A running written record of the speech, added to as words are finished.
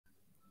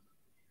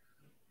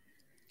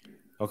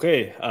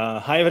Okay,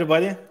 hi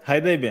everybody. Hi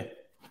Debbie.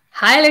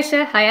 Hi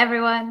Alicia, hi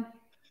everyone.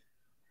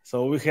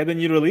 So we had a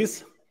new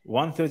release,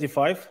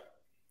 135,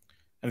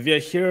 and we are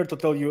here to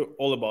tell you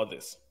all about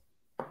this.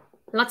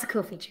 Lots of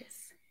cool features.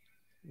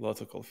 Lots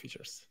of cool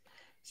features.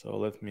 So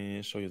let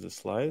me show you the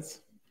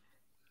slides.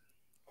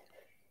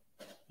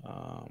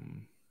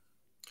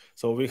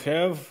 So we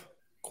have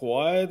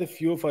quite a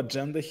few of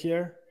agenda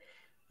here,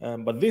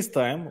 but this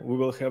time we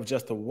will have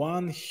just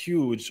one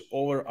huge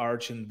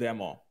overarching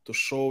demo to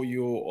show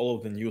you all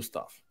of the new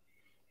stuff.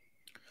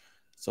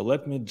 So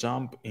let me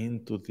jump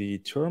into the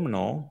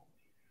terminal.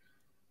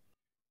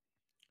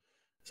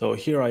 So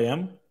here I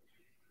am.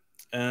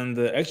 And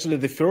actually,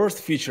 the first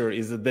feature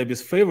is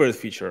Debbie's favorite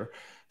feature.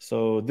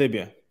 So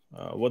Debbie,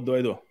 what do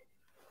I do?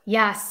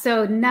 Yeah,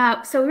 so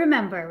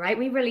remember, right?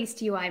 We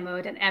released UI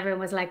mode and everyone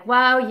was like,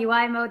 wow,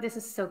 UI mode, this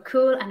is so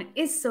cool. And it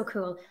is so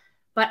cool.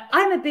 But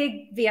I'm a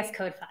big VS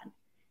Code fan.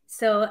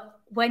 So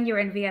when you're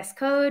in VS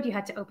Code, you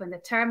had to open the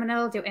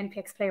terminal, do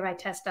npx playwright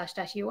test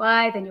 --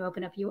 UI, then you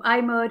open up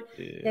UI mode,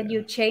 then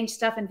you change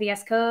stuff in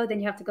VS Code, then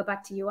you have to go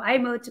back to UI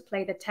mode to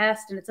play the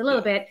test. And it's a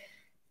little bit,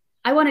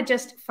 I want to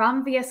just,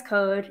 from VS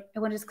Code, I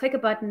want to just click a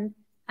button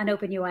and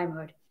open UI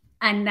mode.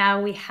 And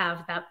now we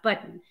have that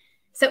button.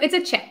 So it's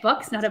a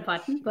checkbox, not a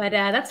button, but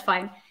that's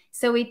fine.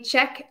 So we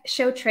check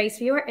show trace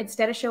viewer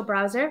instead of show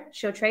browser,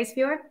 show trace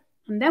viewer.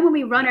 And then when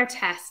we run our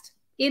test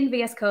in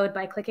VS Code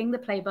by clicking the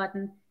play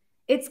button,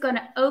 it's going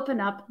to open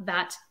up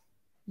that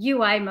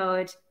UI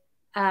mode,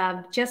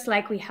 just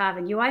like we have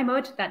in UI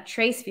mode, that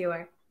trace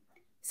viewer.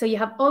 So you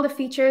have all the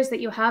features that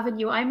you have in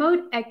UI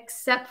mode,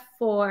 except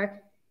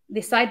for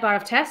the sidebar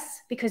of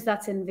tests, because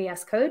that's in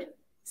VS Code.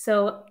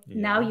 So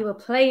now you will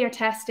play your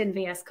test in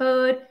VS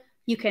Code.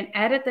 You can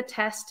edit the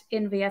test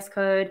in VS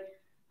Code.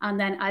 And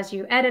then as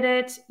you edit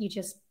it, you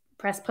just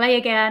press play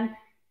again,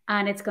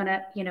 and it's going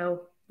to,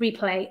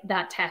 replay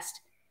that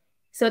test.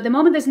 So at the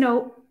moment, there's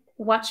no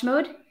watch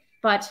mode,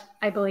 but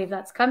I believe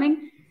that's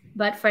coming.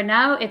 But for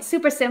now, it's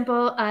super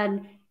simple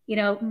and,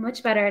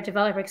 much better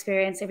developer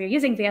experience. If you're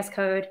using VS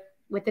Code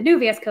with the new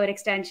VS Code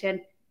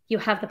extension, you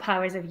have the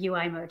powers of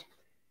UI mode.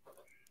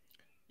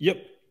 Yep.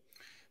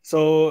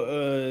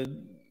 So,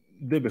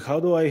 Debbie,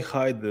 how do I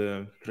hide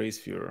the trace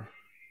viewer?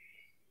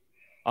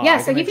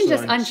 So you can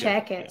just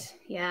uncheck it.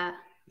 Yeah.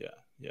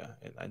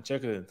 And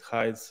uncheck it, it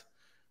hides.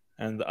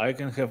 And I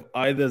can have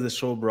either the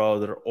show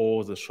browser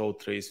or the show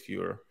trace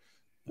viewer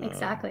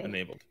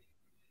enabled.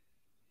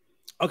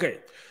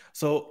 Okay,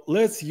 so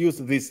let's use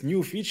this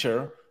new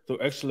feature to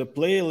actually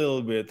play a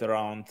little bit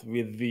around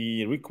with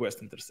the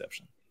request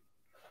interception.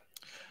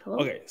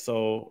 Cool. Okay,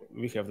 so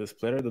we have this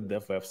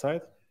playwright.dev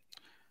website.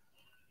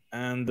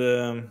 And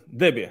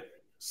Debbie,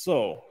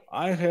 so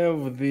I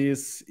have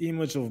this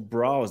image of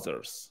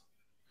browsers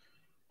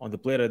on the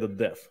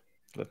playwright.dev.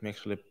 Let me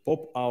actually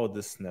pop out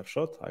this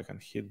snapshot. I can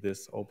hit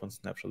this open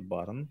snapshot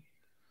button.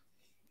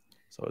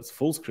 So it's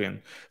full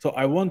screen. So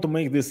I want to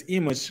make this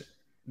image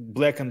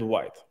black and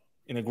white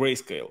in a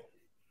grayscale.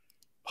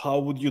 How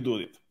would you do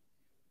it?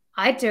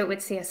 I'd do it with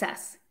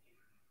CSS.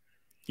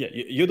 Yeah,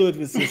 you do it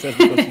with CSS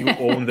because you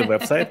own the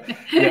website.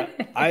 Yeah,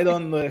 I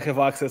don't have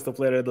access to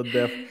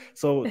playwright.dev.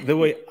 So the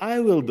way I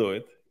will do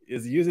it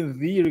is using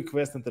the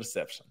request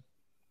interception.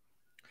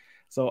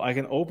 So I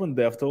can open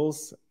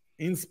DevTools,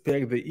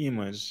 inspect the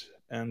image,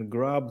 and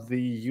grab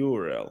the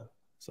URL.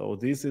 So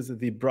this is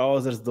the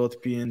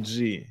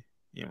browsers.png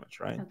image,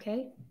 right?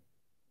 Okay.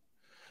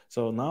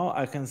 So now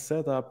I can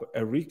set up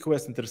a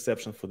request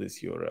interception for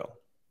this URL.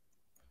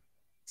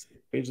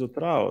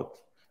 Page.route,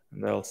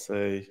 and I'll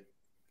say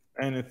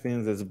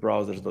anything that's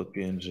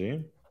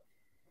browsers.png.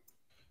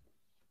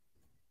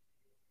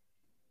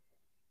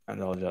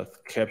 And I'll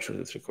just capture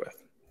this request.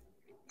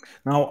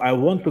 Now I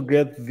want to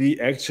get the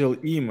actual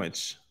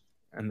image,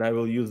 and I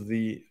will use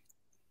the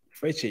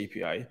fetch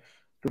API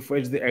to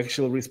fetch the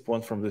actual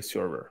response from the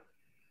server.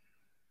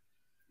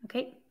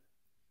 Okay.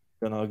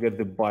 Then I'll get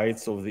the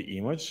bytes of the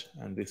image,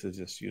 and this is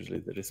just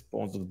usually the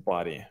response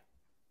body.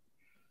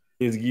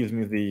 This gives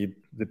me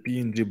the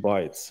PNG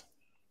bytes.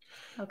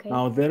 Okay.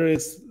 Now there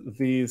is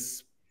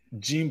this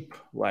GIMP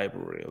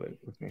library.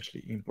 Let me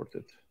actually import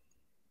it.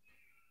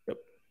 Yep.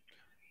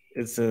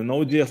 It's an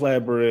Node.js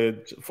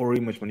library for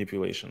image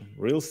manipulation.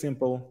 Real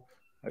simple.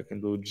 I can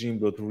do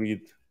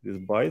gimp.read these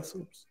bytes.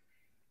 Oops.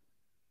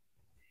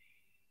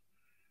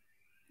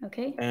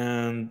 Okay.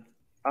 And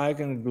I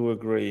can do a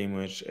gray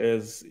image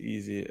as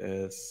easy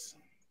as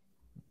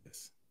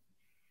this.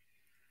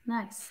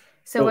 Nice.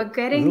 So we're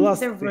getting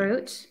the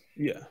root.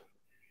 Yeah.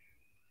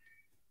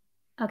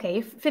 Okay,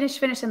 you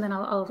finish, and then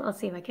I'll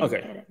see if I can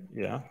get it.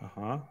 Yeah.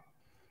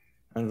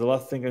 And the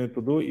last thing I need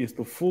to do is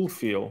to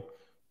fulfill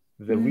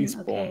the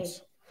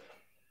response.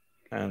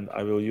 Okay. And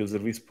I will use the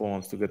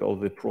response to get all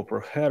the proper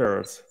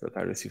headers that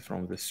I received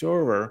from the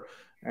server.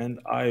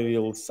 And I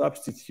will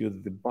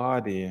substitute the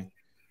body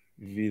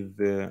with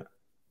the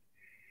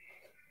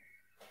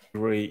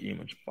gray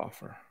image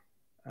buffer.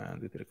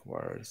 And it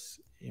requires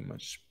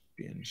image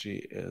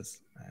PNG as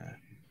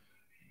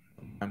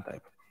a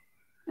type.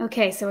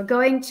 Okay, so we're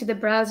going to the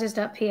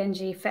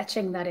browsers.png,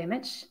 fetching that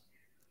image.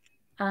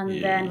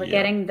 And then we're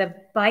getting the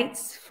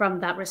bytes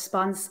from that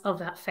response of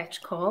that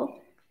fetch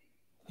call.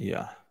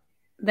 Yeah.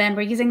 Then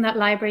we're using that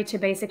library to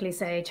basically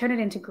say, turn it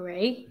into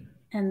gray.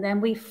 And then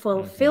we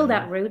fulfill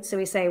that route. So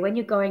we say, when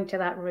you're going to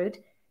that route,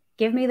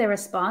 give me the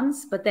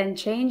response, but then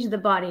change the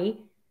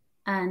body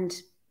and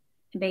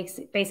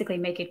basically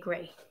make it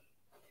gray.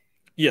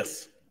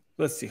 Yes.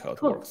 Let's see how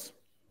it works.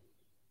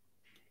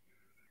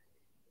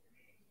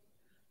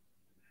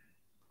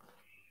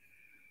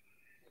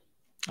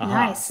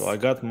 Nice. So I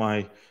got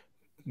my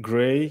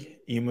gray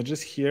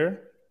images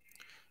here.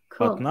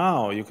 Cool. But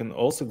now you can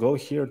also go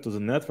here to the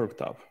network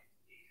tab.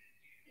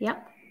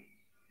 Yep.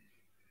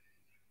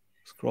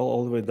 Scroll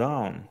all the way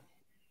down.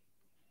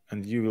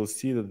 And you will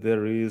see that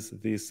there is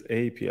this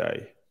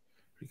API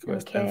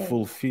request and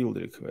fulfilled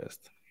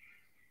request.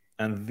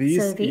 And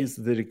this is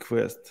the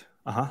request.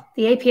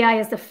 The API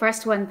is the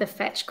first one, the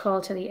fetch call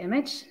to the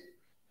image.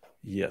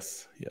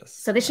 Yes, yes.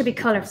 So this should be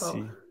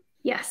colorful.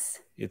 Yes.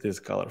 It is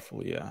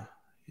colorful, yeah.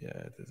 Yeah,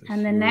 it is.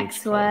 And the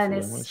next one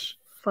is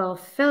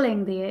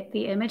fulfilling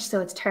the image, so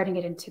it's turning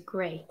it into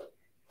gray.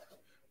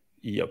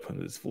 Yep,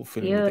 and it's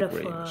fulfilling the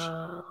gray image.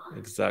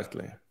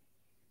 Exactly.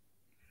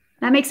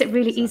 That makes it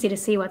really easy to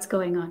see what's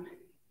going on.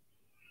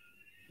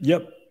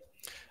 Yep.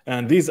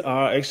 And these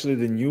are actually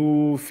the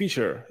new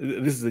feature.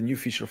 This is the new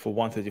feature for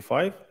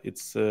 135.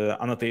 It's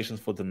annotations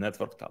for the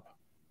network tab.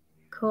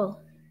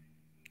 Cool.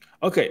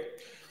 Okay,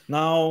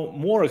 now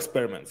more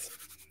experiments.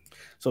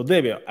 So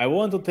Debbie, I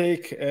want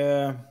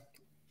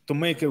to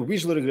make a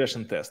visual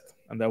regression test,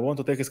 and I want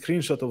to take a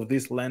screenshot of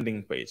this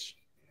landing page.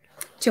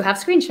 To have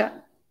screenshot?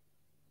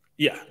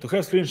 Yeah, to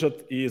have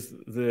screenshot is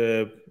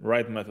the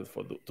right method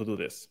to do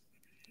this.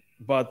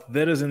 But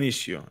there is an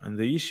issue, and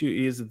the issue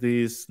is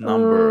this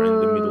number in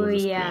the middle of the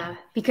screen. Yeah,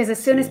 because as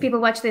soon as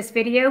people watch this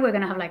video, we're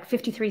going to have like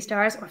 53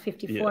 stars or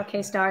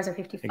 54K stars or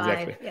 55.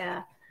 Exactly.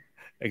 Yeah.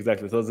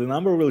 Exactly. So the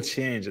number will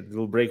change. It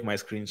will break my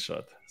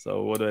screenshot.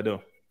 So what do?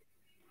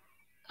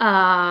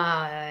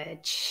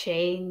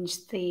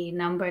 Change the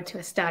number to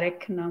a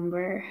static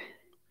number.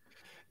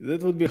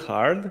 That would be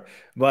hard,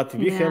 but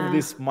we have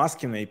this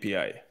masking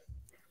API.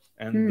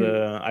 And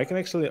I can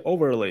actually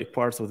overlay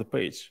parts of the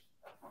page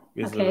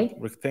with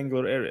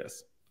rectangular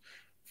areas.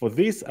 For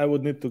this, I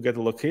would need to get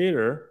a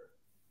locator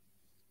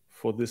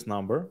for this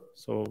number.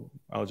 So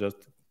I'll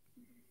just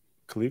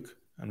click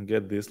and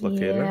get this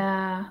locator.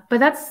 Yeah, but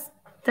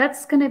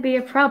that's going to be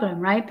a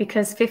problem, right?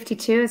 Because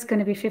 52 is going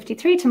to be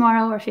 53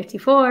 tomorrow or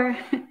 54.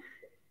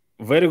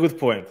 Very good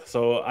point.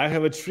 So I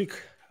have a trick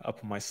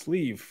up my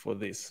sleeve for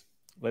this.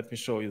 Let me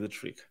show you the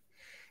trick.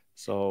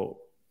 So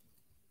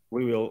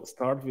we will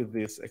start with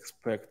this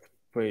expect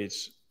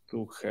page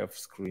to have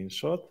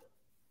screenshot.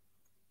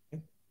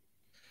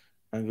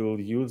 And we'll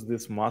use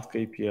this mask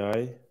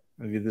API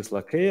with this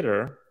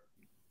locator.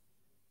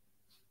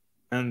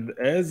 And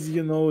as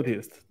you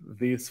noticed,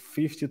 this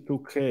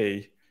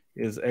 52K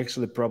is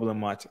actually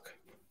problematic.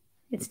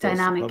 It's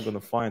dynamic. I'm not going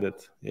to find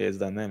it. Yeah, it's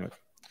dynamic.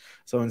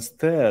 So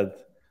instead,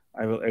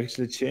 I will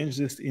actually change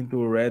this into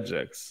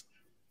regex.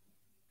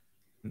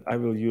 And I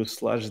will use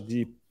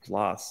 /d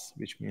plus,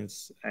 which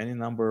means any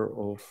number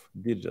of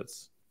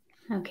digits.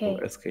 Okay.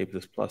 To escape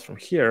this plus from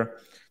here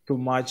to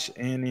match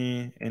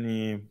any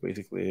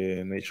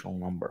basically natural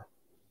number.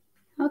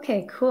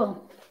 Okay,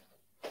 cool.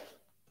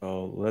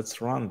 So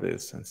let's run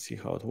this and see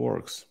how it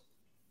works.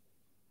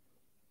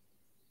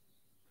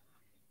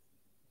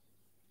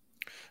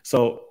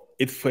 So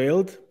it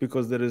failed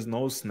because there is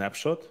no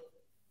snapshot.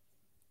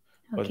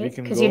 Okay,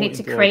 because you need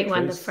to create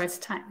one the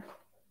first time.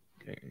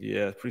 Okay,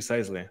 yeah,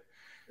 precisely.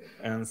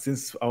 And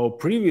since our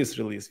previous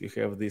release, we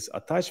have this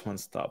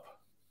attachments tab.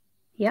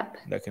 Yep.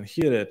 I can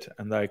hit it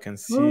and I can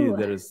see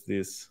there is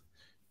this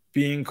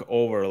pink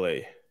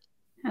overlay.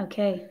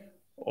 Okay.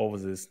 Over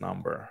this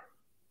number.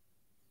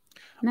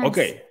 Nice.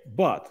 Okay,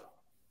 but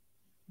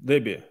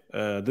Debbie,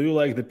 do you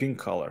like the pink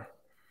color?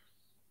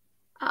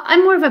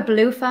 I'm more of a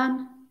blue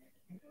fan.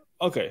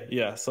 Okay,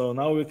 yeah. So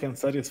now we can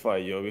satisfy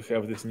you. We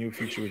have this new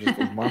feature which is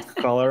called mask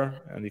color,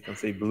 and you can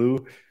say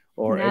blue,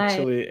 or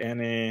actually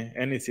any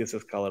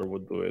CSS color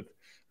would do it.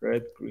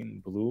 Red,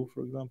 green, blue,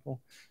 for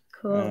example.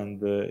 Cool.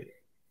 And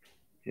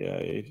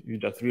yeah, you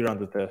just rerun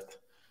the test,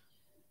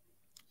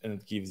 and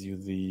it gives you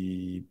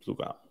the blue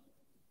one.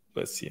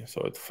 Let's see.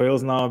 So it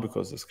fails now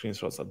because the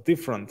screenshots are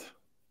different.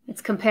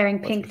 It's comparing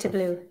pink to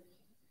blue.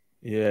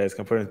 Yeah, it's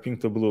comparing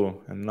pink to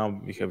blue, and now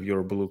we have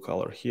your blue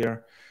color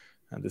here,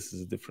 and this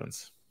is the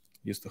difference.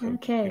 Used to have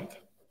pink.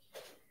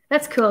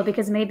 That's cool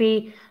because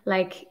maybe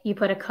like you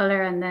put a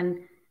color and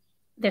then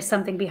there's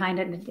something behind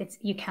it and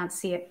you can't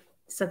see it.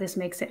 So this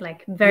makes it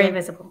like very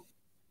visible.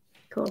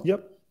 Cool.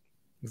 Yep,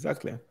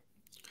 exactly.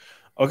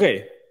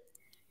 Okay,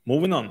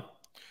 moving on.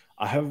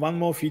 I have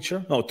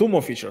two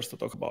more features to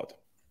talk about.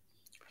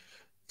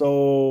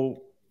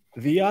 So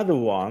the other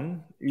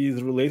one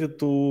is related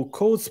to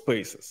code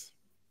spaces.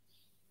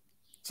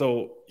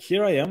 So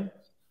here I am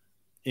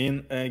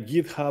in a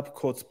GitHub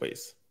code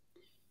space.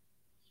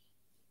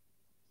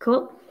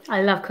 Cool.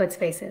 I love code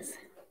spaces.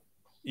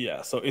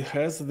 Yeah, so it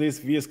has this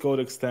VSCode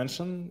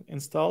extension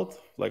installed,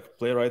 like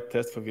Playwright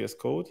test for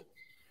VSCode.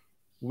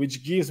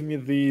 which gives me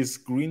these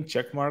green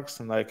check marks,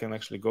 and I can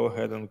actually go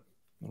ahead and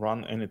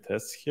run any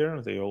tests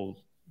here. They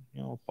all,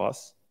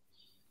 pass.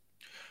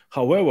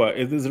 However,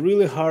 it is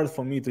really hard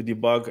for me to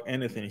debug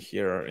anything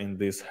here in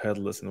this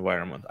headless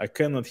environment. I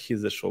cannot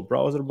hit the show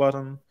browser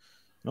button,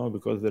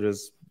 because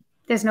there's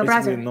no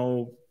browser.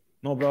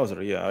 No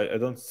browser. Yeah, I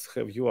don't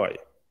have UI.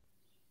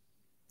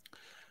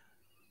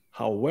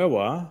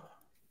 However,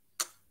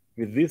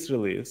 with this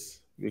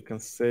release, we can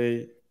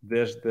say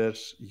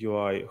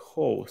 --UI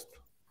host.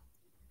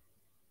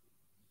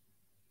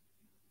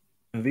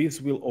 And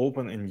this will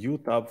open a new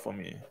tab for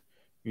me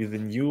with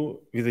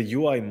a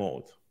UI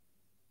mode.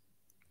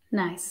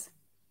 Nice.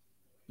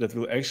 That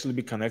will actually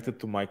be connected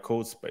to my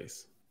code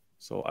space.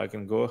 So I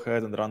can go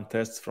ahead and run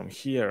tests from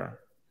here.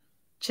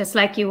 Just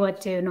like you would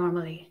do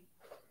normally.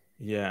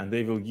 Yeah, and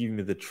they will give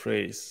me the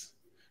trace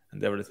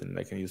and everything.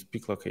 I can use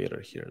pick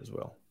locator here as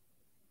well.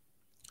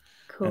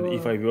 Cool. And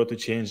if I were to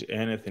change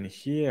anything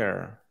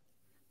here,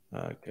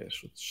 okay,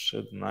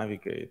 should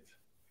navigate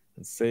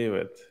and save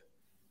it.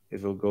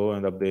 It will go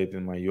and update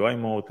in my UI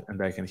mode,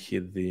 and I can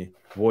hit the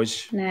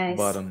watch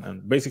button.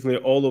 And basically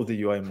all of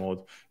the UI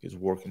mode is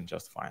working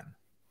just fine.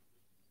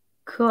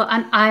 Cool.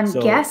 And I'm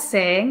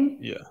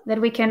guessing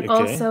that we can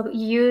also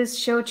use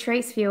show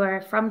trace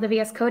viewer from the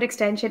VS Code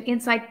extension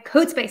inside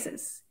code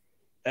spaces.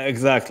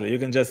 Exactly. You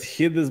can just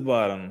hit this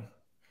button.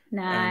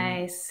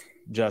 Nice.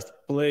 Just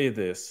play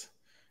this,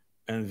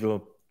 and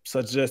we'll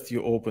suggest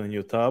you open a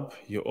new tab.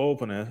 You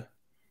open it,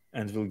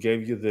 and we'll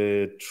give you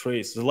the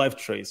trace, the live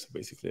trace,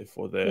 basically,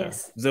 for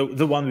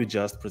the one we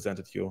just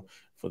presented you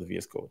for the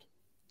VS Code.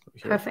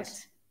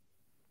 Perfect.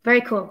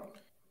 Very cool.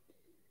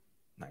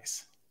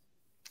 Nice.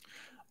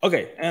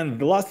 Okay, and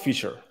the last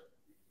feature.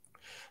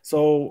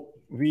 So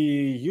we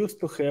used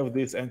to have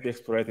this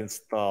npx Playwright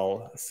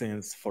install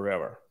since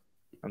forever,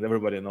 and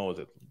everybody knows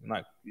it.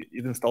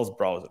 It installs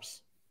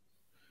browsers.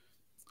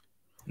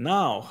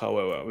 Now,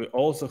 however, we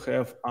also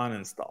have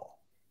uninstall.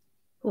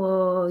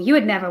 Whoa, you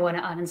would never want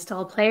to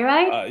uninstall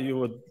Playwright.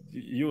 You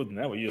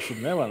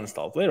should never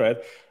uninstall Playwright.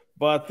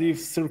 But if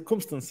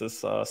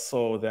circumstances are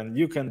so, then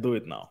you can do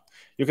it now.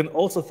 You can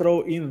also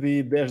throw in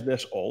the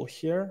 --all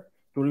here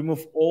to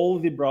remove all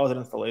the browser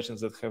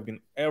installations that have been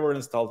ever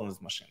installed on this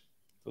machine.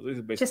 So this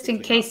is basically just in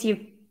case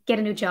you get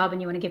a new job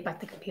and you want to give back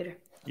the computer.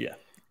 Yeah,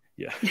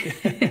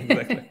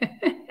 exactly.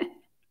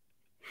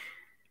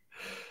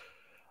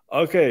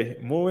 Okay,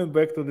 moving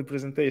back to the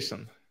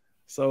presentation.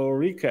 So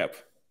recap.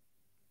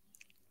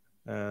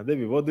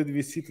 Debbie, what did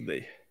we see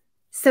today?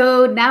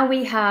 So now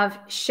we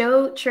have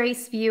show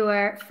trace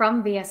viewer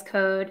from VS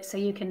Code. So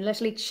you can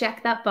literally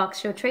check that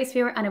box, show trace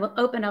viewer, and it will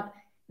open up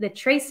the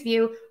trace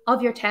view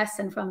of your tests.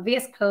 And from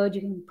VS Code,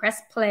 you can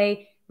press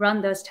play,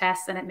 run those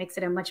tests, and it makes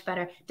it a much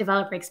better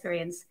developer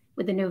experience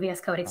with the new VS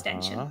Code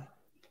extension.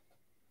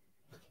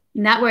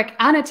 Network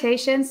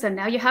annotations. So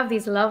now you have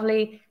these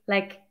lovely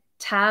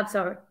tabs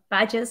or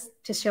badges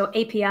to show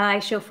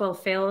API, show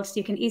fulfilled. So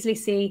you can easily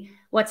see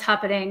what's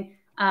happening,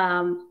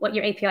 what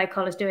your API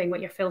call is doing,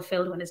 what your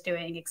fulfilled one is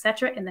doing,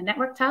 etc. in the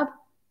network tab.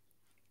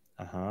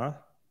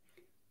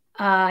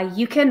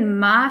 You can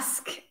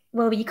mask.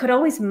 Well, you could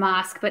always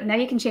mask, but now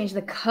you can change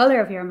the color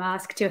of your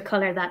mask to a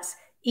color that's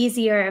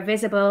easier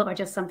visible or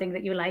just something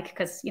that you like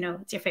because,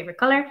 it's your favorite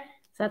color.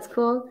 So that's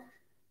cool.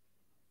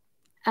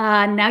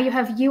 Now you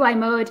have UI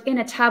mode in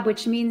a tab,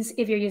 which means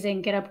if you're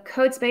using GitHub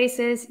code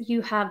spaces,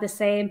 you have the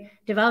same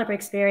developer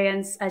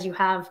experience as you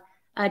have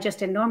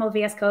just in normal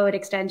VS Code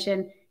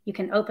extension. You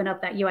can open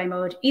up that UI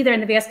mode either in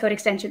the VS Code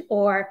extension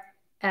or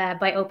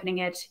by opening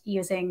it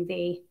using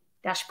the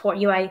dashboard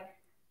UI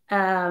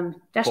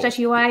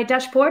 -UI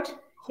dashboard.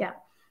 Yeah.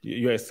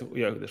 UI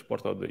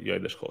dashboard or the UI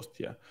dash host.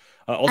 Yeah.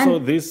 Also,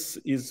 this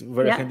is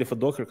very handy for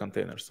Docker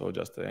containers. So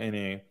just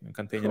any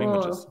container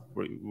images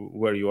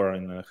where you are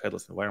in a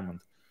headless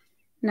environment.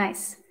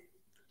 Nice.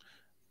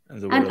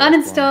 And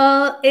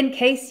uninstall in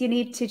case you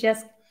need to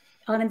just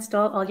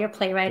uninstall all your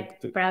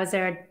Playwright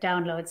browser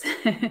downloads.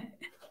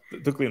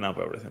 To clean up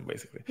everything,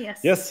 basically.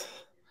 Yes.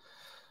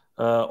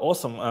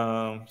 Awesome.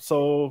 So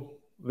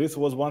this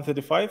was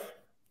 135.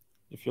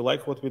 If you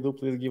like what we do,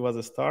 please give us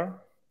a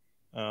star.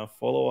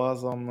 Follow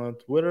us on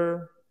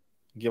Twitter,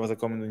 give us a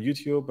comment on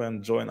YouTube,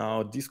 and join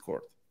our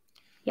Discord.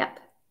 Yep.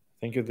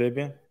 Thank you,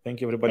 Debbie. Thank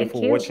you, everybody,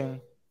 for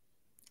watching.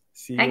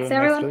 See you next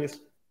release.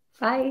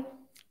 Bye.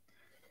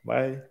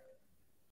 Bye.